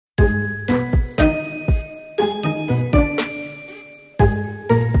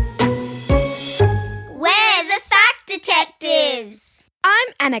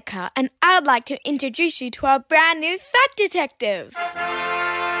Annika, and I'd like to introduce you to our brand new Fact Detective.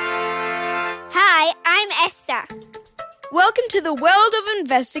 Hi, I'm Esther. Welcome to the world of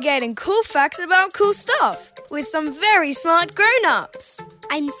investigating cool facts about cool stuff with some very smart grown-ups.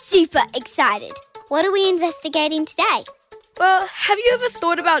 I'm super excited. What are we investigating today? Well, have you ever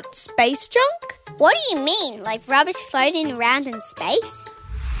thought about space junk? What do you mean, like rubbish floating around in space?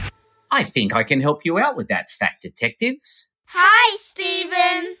 I think I can help you out with that, Fact Detectives. Hi,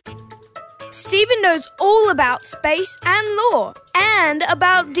 Stephen. Stephen knows all about space and law and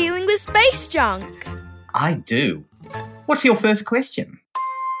about dealing with space junk. I do. What's your first question?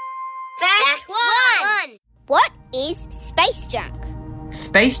 Fact 1. What is space junk?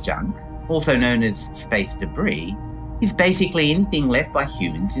 Space junk, also known as space debris, is basically anything left by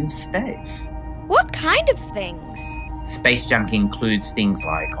humans in space. What kind of things? Space junk includes things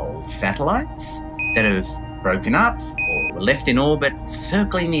like old satellites that have broken up or were left in orbit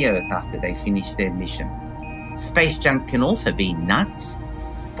circling the Earth after they finished their mission. Space junk can also be nuts,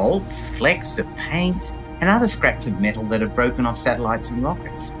 bolts, flecks of paint, and other scraps of metal that have broken off satellites and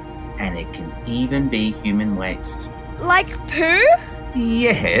rockets. And it can even be human waste. Like poo?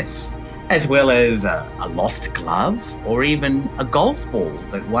 Yes, as well as a lost glove or even a golf ball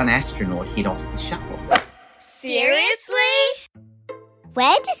that one astronaut hit off the shuttle. Seriously?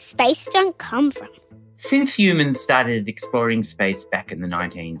 Where does space junk come from? Since humans started exploring space back in the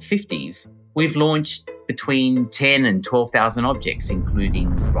 1950s, we've launched between 10 and 12,000 objects,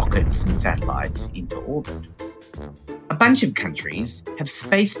 including rockets and satellites, into orbit. A bunch of countries have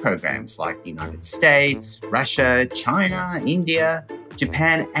space programs like the United States, Russia, China, India,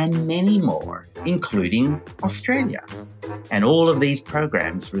 Japan, and many more, including Australia. And all of these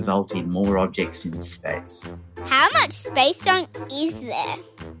programs result in more objects in space. How much space junk is there?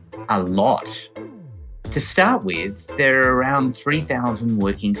 A lot. To start with, there are around 3,000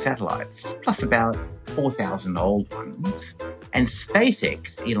 working satellites, plus about 4,000 old ones. And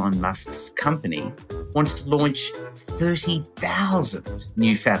SpaceX, Elon Musk's company, wants to launch 30,000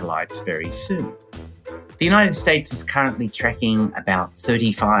 new satellites very soon. The United States is currently tracking about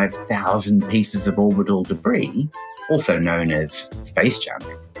 35,000 pieces of orbital debris, also known as space junk.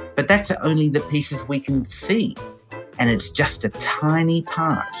 But that's only the pieces we can see, and it's just a tiny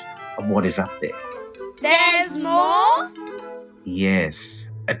part of what is up there. There's more? Yes.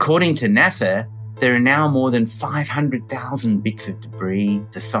 According to NASA, there are now more than 500,000 bits of debris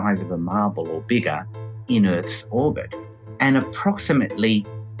the size of a marble or bigger in Earth's orbit, and approximately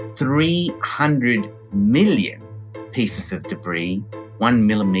 300 million pieces of debris 1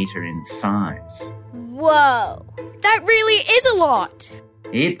 millimetre in size. Whoa. That really is a lot.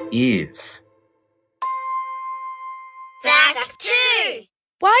 It is. Fact 2.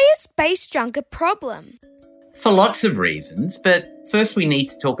 Why is space junk a problem? For lots of reasons, but first we need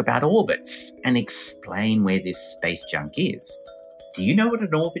to talk about orbits and explain where this space junk is. Do you know what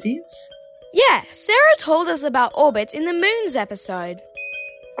an orbit is? Yeah, Sarah told us about orbits in the Moons episode.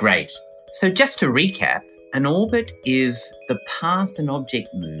 Great. So just to recap, an orbit is the path an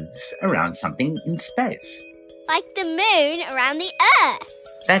object moves around something in space. Like the moon around the Earth.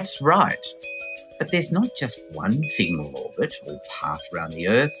 That's right. But there's not just one signal orbit or path around the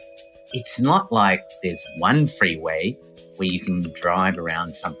Earth. It's not like there's one freeway where you can drive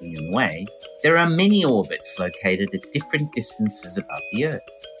around something in the way. There are many orbits located at different distances above the Earth.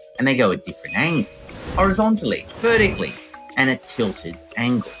 And they go at different angles, horizontally, vertically, and at tilted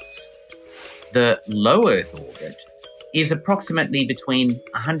angles. The low Earth orbit is approximately between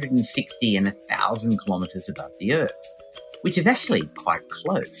 160 and 1,000 kilometres above the Earth, which is actually quite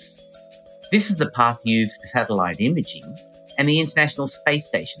close. This is the path used for satellite imaging, and the International Space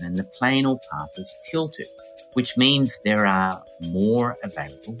Station and the plane or path is tilted, which means there are more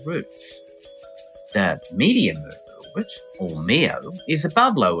available routes. The medium Earth orbit, or MEO, is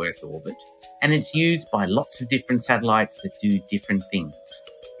above low Earth orbit, and it's used by lots of different satellites that do different things.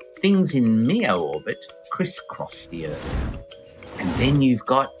 Things in MEO orbit crisscross the Earth. And then you've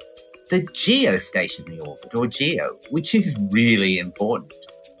got the geostationary orbit, or GEO, which is really important.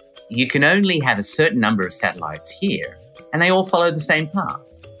 You can only have a certain number of satellites here, and they all follow the same path.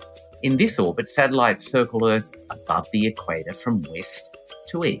 In this orbit, satellites circle Earth above the equator from west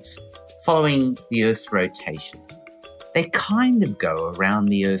to east, following the Earth's rotation. They kind of go around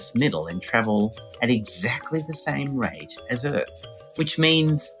the Earth's middle and travel at exactly the same rate as Earth, which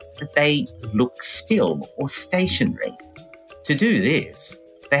means that they look still or stationary. To do this,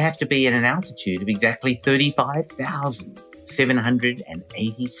 they have to be at an altitude of exactly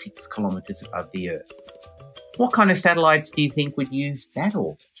 35,786 kilometres above the Earth. What kind of satellites do you think would use that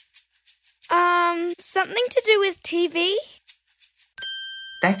orbit? Something to do with TV?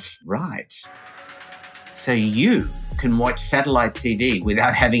 That's right. So you can watch satellite TV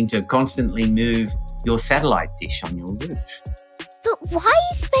without having to constantly move your satellite dish on your roof. But why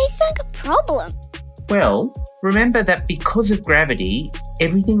is space junk a problem? Well, remember that because of gravity,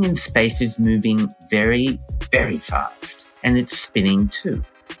 everything in space is moving very, very fast, and it's spinning too.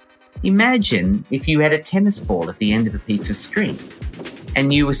 Imagine if you had a tennis ball at the end of a piece of string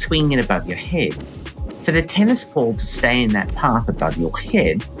and you were swinging it above your head. For the tennis ball to stay in that path above your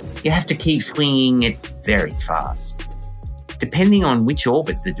head, you have to keep swinging it very fast. Depending on which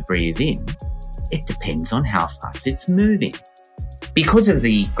orbit the debris is in, it depends on how fast it's moving. Because of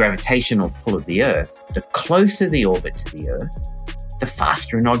the gravitational pull of the Earth, the closer the orbit to the Earth, the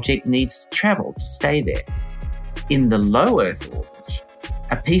faster an object needs to travel to stay there. In the low Earth orbit,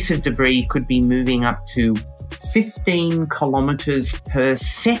 a piece of debris could be moving up to 15 kilometres per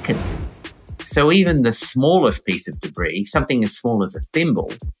second. So even the smallest piece of debris, something as small as a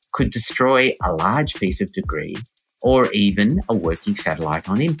thimble, could destroy a large piece of debris or even a working satellite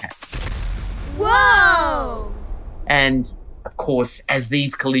on impact. Whoa! And of course, as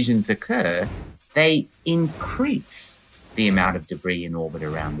these collisions occur, they increase the amount of debris in orbit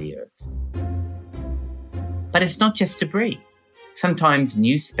around the Earth. But it's not just debris. Sometimes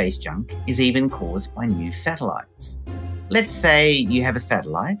new space junk is even caused by new satellites. Let's say you have a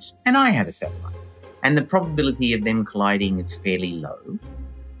satellite and I have a satellite, and the probability of them colliding is fairly low.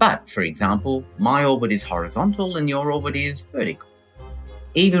 But, for example, my orbit is horizontal and your orbit is vertical.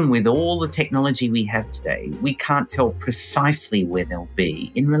 Even with all the technology we have today, we can't tell precisely where they'll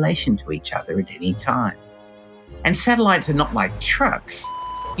be in relation to each other at any time. And satellites are not like trucks.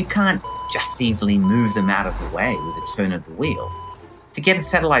 You can't just easily move them out of the way with a turn of the wheel. To get a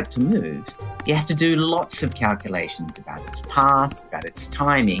satellite to move, you have to do lots of calculations about its path, about its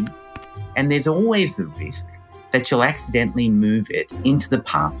timing, and there's always the risk that you'll accidentally move it into the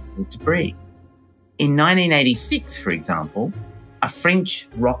path of the debris. In 1986, for example, a French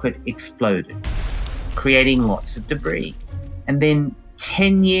rocket exploded, creating lots of debris. And then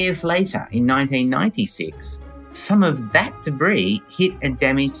 10 years later, in 1996, some of that debris hit and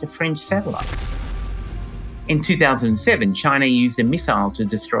damaged a French satellite. In 2007, China used a missile to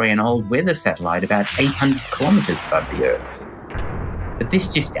destroy an old weather satellite about 800 kilometres above the Earth. But this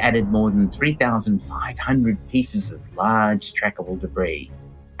just added more than 3,500 pieces of large trackable debris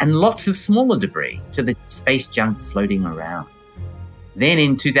and lots of smaller debris to the space junk floating around. Then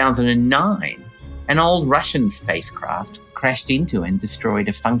in 2009, an old Russian spacecraft crashed into and destroyed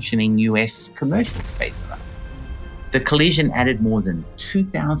a functioning US commercial spacecraft. The collision added more than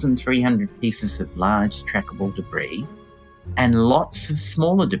 2,300 pieces of large trackable debris and lots of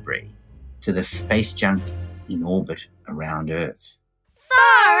smaller debris to the space junk in orbit around Earth.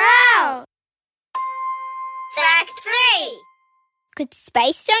 Far out! Fact 3. Could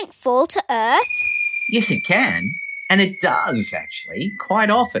space junk fall to Earth? Yes, it can. And it does, actually, quite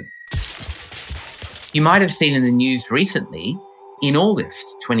often. You might have seen in the news recently, in August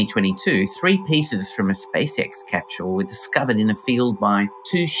 2022, 3 pieces from a SpaceX capsule were discovered in a field by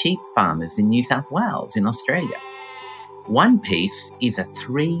 2 sheep farmers in New South Wales in Australia. One piece is a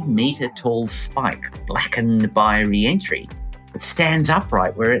 3-metre-tall spike blackened by re-entry. It stands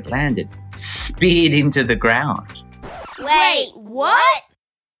upright where it landed, speared into the ground. Wait, what?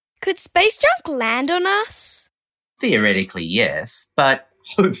 Could space junk land on us? Theoretically, yes, but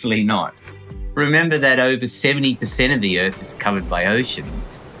hopefully not. Remember that over 70% of the Earth is covered by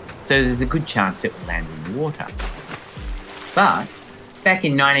oceans, so there's a good chance it will land in the water. But back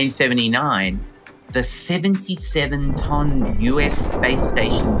in 1979, the 77-ton US space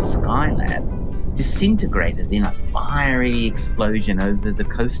station Skylab disintegrated in a fiery explosion over the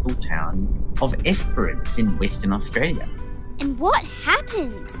coastal town of Esperance in Western Australia. And what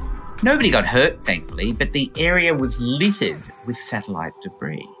happened? Nobody got hurt, thankfully, but the area was littered with satellite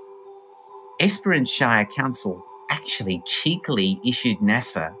debris. Esperance Shire Council actually cheekily issued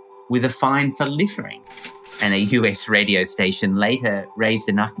NASA with a fine for littering, and a US radio station later raised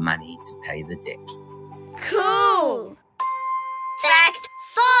enough money to pay the debt. Cool! Fact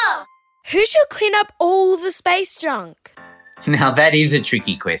 4. Who should clean up all the space junk? Now that is a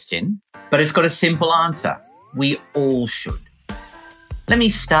tricky question, but it's got a simple answer. We all should. Let me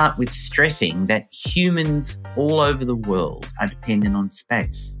start with stressing that humans all over the world are dependent on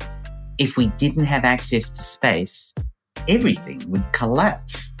space. If we didn't have access to space, everything would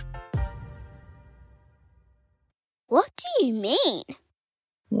collapse. What do you mean?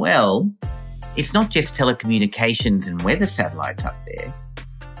 Well, it's not just telecommunications and weather satellites up there.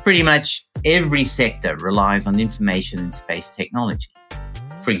 Pretty much every sector relies on information and space technology.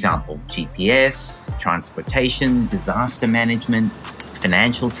 For example, GPS, transportation, disaster management,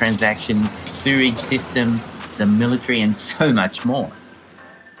 financial transactions, sewage system, the military, and so much more.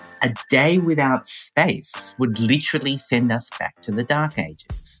 A day without space would literally send us back to the Dark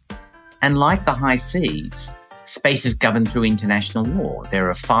Ages. And like the high seas, space is governed through international law. There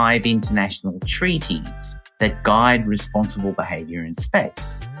are 5 international treaties that guide responsible behaviour in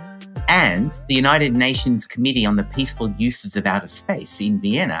space. And the United Nations Committee on the Peaceful Uses of Outer Space in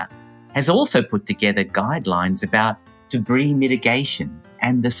Vienna has also put together guidelines about debris mitigation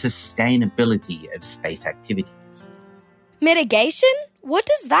and the sustainability of space activities. Mitigation? What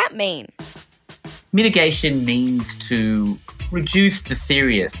does that mean? Mitigation means to reduce the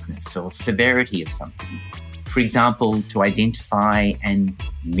seriousness or severity of something. For example, to identify and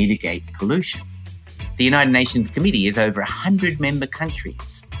mitigate pollution. The United Nations Committee is over 100 member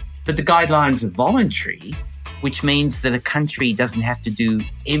countries, but the guidelines are voluntary, which means that a country doesn't have to do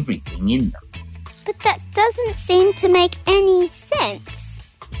everything in them. But that doesn't seem to make any sense.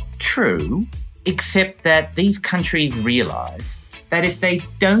 True, except that these countries realise that if they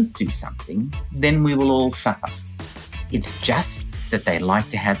don't do something, then we will all suffer. It's just that they like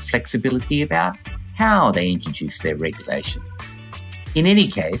to have flexibility about how they introduce their regulations. In any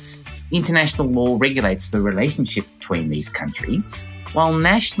case, international law regulates the relationship between these countries, while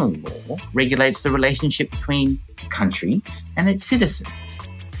national law regulates the relationship between countries and its citizens.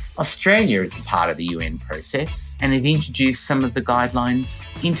 Australia is a part of the UN process and has introduced some of the guidelines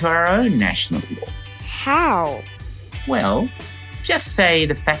into our own national law. How? Well, just say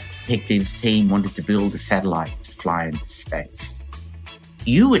the fact detectives team wanted to build a satellite to fly into space.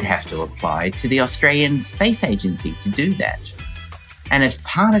 You would have to apply to the Australian Space Agency to do that. And as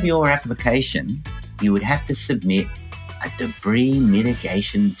part of your application, you would have to submit a debris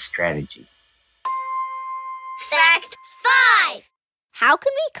mitigation strategy. Fact 5! How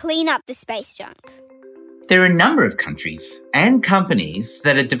can we clean up the space junk? There are a number of countries and companies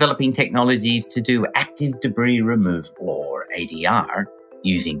that are developing technologies to do active debris removal, or ADR,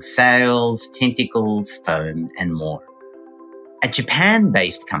 using sails, tentacles, foam, and more. A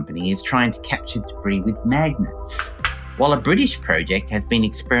Japan-based company is trying to capture debris with magnets, while a British project has been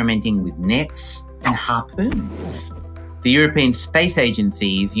experimenting with nets and harpoons. The European Space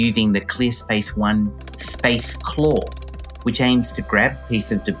Agency is using the ClearSpace One Space Claw, which aims to grab a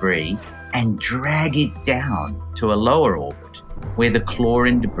piece of debris and drag it down to a lower orbit, where the claw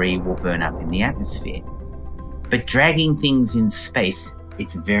and debris will burn up in the atmosphere. But dragging things in space,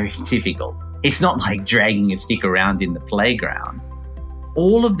 it's very difficult. It's not like dragging a stick around in the playground.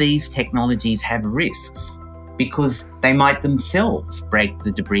 All of these technologies have risks because they might themselves break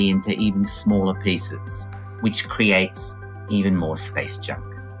the debris into even smaller pieces, which creates even more space junk.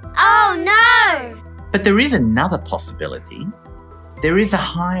 Oh no! But there is another possibility. There is a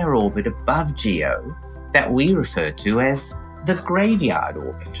higher orbit above GEO that we refer to as the graveyard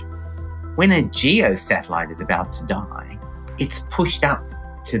orbit. When a GEO satellite is about to die, it's pushed up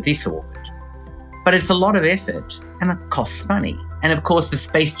to this orbit. But it's a lot of effort and it costs money. And of course, the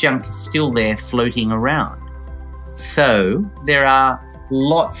space junk is still there floating around. So there are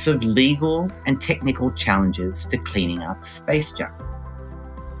lots of legal and technical challenges to cleaning up space junk.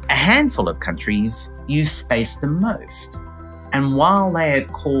 A handful of countries use space the most. And while they have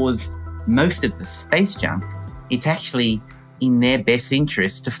caused most of the space junk, it's actually in their best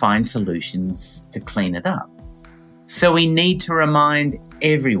interest to find solutions to clean it up. So we need to remind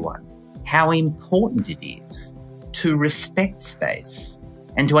everyone how important it is to respect space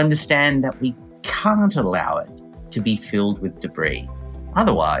and to understand that we can't allow it to be filled with debris.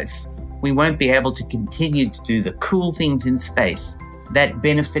 Otherwise, we won't be able to continue to do the cool things in space that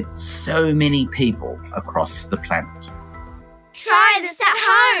benefit so many people across the planet. Try this at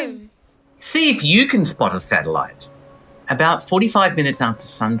home! See if you can spot a satellite. About 45 minutes after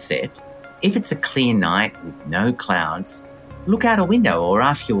sunset, if it's a clear night with no clouds, look out a window or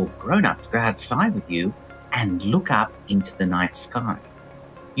ask your grown-up to go outside with you and look up into the night sky.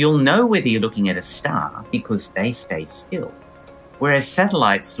 You'll know whether you're looking at a star because they stay still, whereas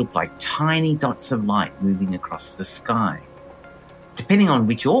satellites look like tiny dots of light moving across the sky. Depending on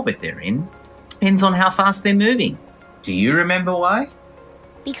which orbit they're in, depends on how fast they're moving. Do you remember why?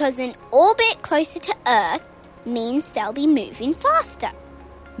 Because an orbit closer to Earth means they'll be moving faster.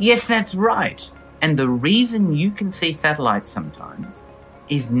 Yes, that's right. And the reason you can see satellites sometimes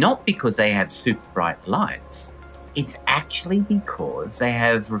is not because they have super bright lights. It's actually because they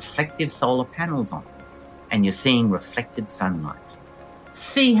have reflective solar panels on them and you're seeing reflected sunlight.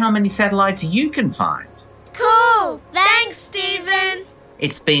 See how many satellites you can find. Cool! Thanks, Stephen!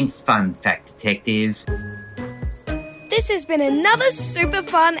 It's been fun, Fact Detectives. This has been another super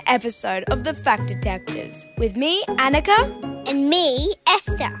fun episode of The Fact Detectives with me, Annika, And me,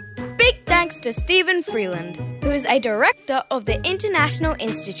 Esther. Big thanks to Stephen Freeland, who is a director of the International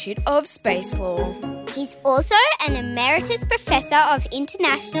Institute of Space Law. He's also an emeritus professor of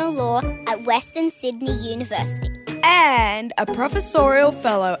international law at Western Sydney University. And a professorial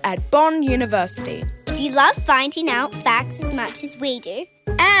fellow at Bond University. If you love finding out facts as much as we do,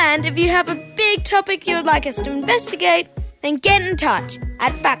 and if you have a big topic you would like us to investigate, then get in touch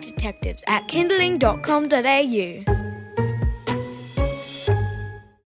at factdetectives@kindling.com.au.